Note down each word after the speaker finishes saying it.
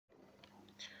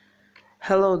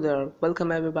Hello there,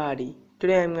 welcome everybody.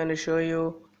 Today I'm going to show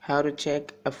you how to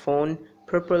check a phone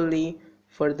properly.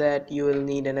 For that you will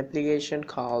need an application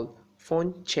called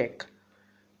Phone Check.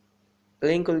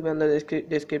 Link will be on the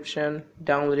description.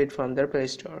 Download it from their Play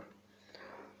Store.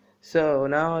 So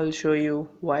now I'll show you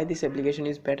why this application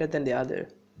is better than the other.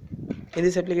 In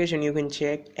this application you can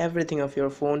check everything of your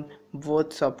phone,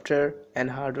 both software and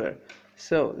hardware.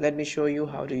 So let me show you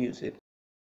how to use it.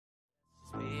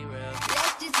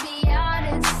 Let's just be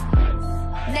honest.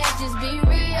 Let's just be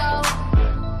real.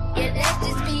 Yeah, let's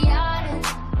just be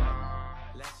honest.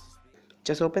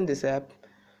 Just open this app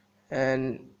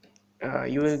and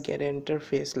you will get an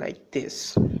interface like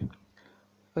this.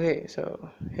 Okay, so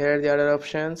here are the other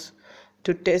options.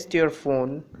 To test your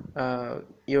phone,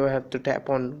 you have to tap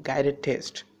on guided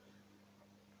test.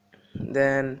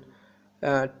 Then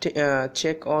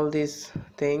check all these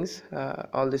things,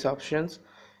 all these options,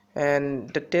 and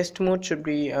the test mode should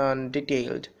be on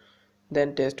detailed.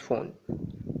 Then test phone.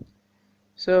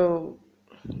 So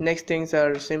next things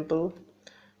are simple.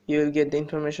 You will get the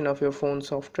information of your phone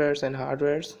softwares and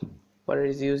hardwares, what it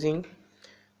is using.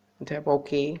 Tap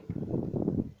OK.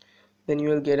 Then you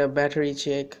will get a battery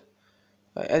check.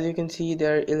 As you can see,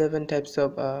 there are 11 types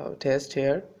of tests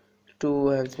here. 2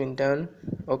 has been done.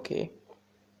 Okay.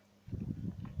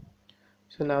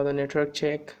 So now the network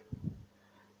check.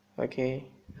 Okay.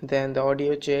 Then the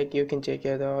audio check. You can check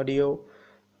here the audio,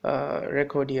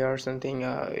 record here or something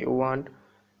you want.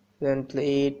 Then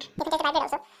play it. You can test the vibrate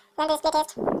also. Then the display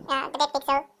test, the dead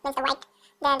pixel, means the white,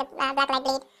 then the black light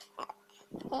bleed,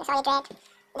 solid red.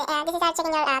 This is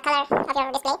checking your color of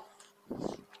your display.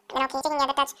 Then okay, checking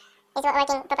the touch is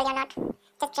working properly or not.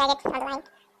 Just drag it on the line.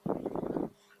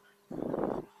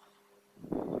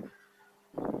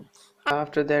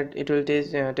 After that it will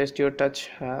test your touch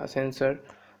sensor.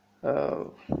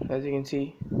 As you can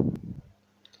see,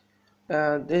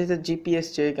 there is a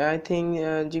GPS check. I think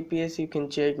GPS you can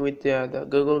check with the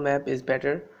Google Map is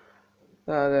better.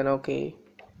 Then okay.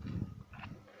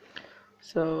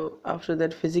 So after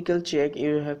that physical check,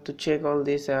 you have to check all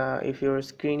this, if your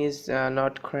screen is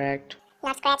not cracked,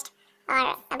 Not scratched,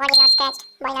 or body not scratched,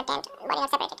 body not dent, body not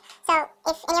separated. So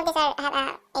if any of these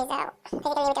is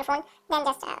physically with your phone, then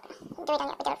just do it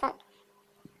with your phone.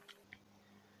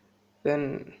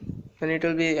 then it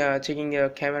will be checking your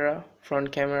camera,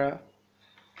 front camera,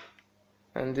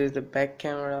 and this is the back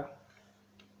camera.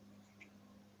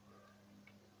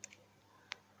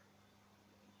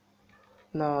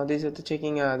 Now these are the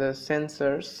checking the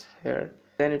sensors here.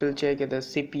 Then it will check the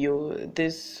CPU.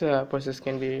 This process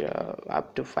can be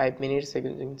up to 5 minutes, as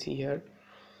you can see here.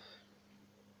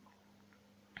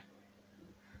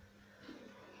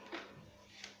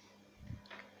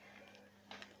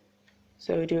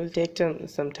 So it will take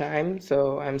some time,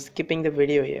 so I'm skipping the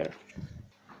video here.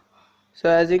 So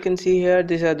as you can see here,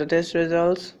 these are the test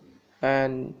results,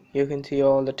 and you can see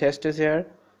all the tests here.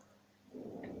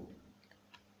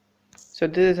 So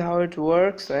this is how it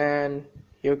works, and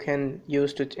you can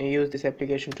use this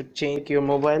application to change your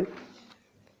mobile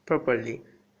properly.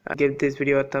 Give this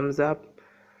video a thumbs up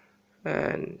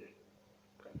and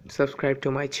subscribe to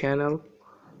my channel.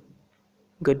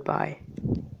 Goodbye.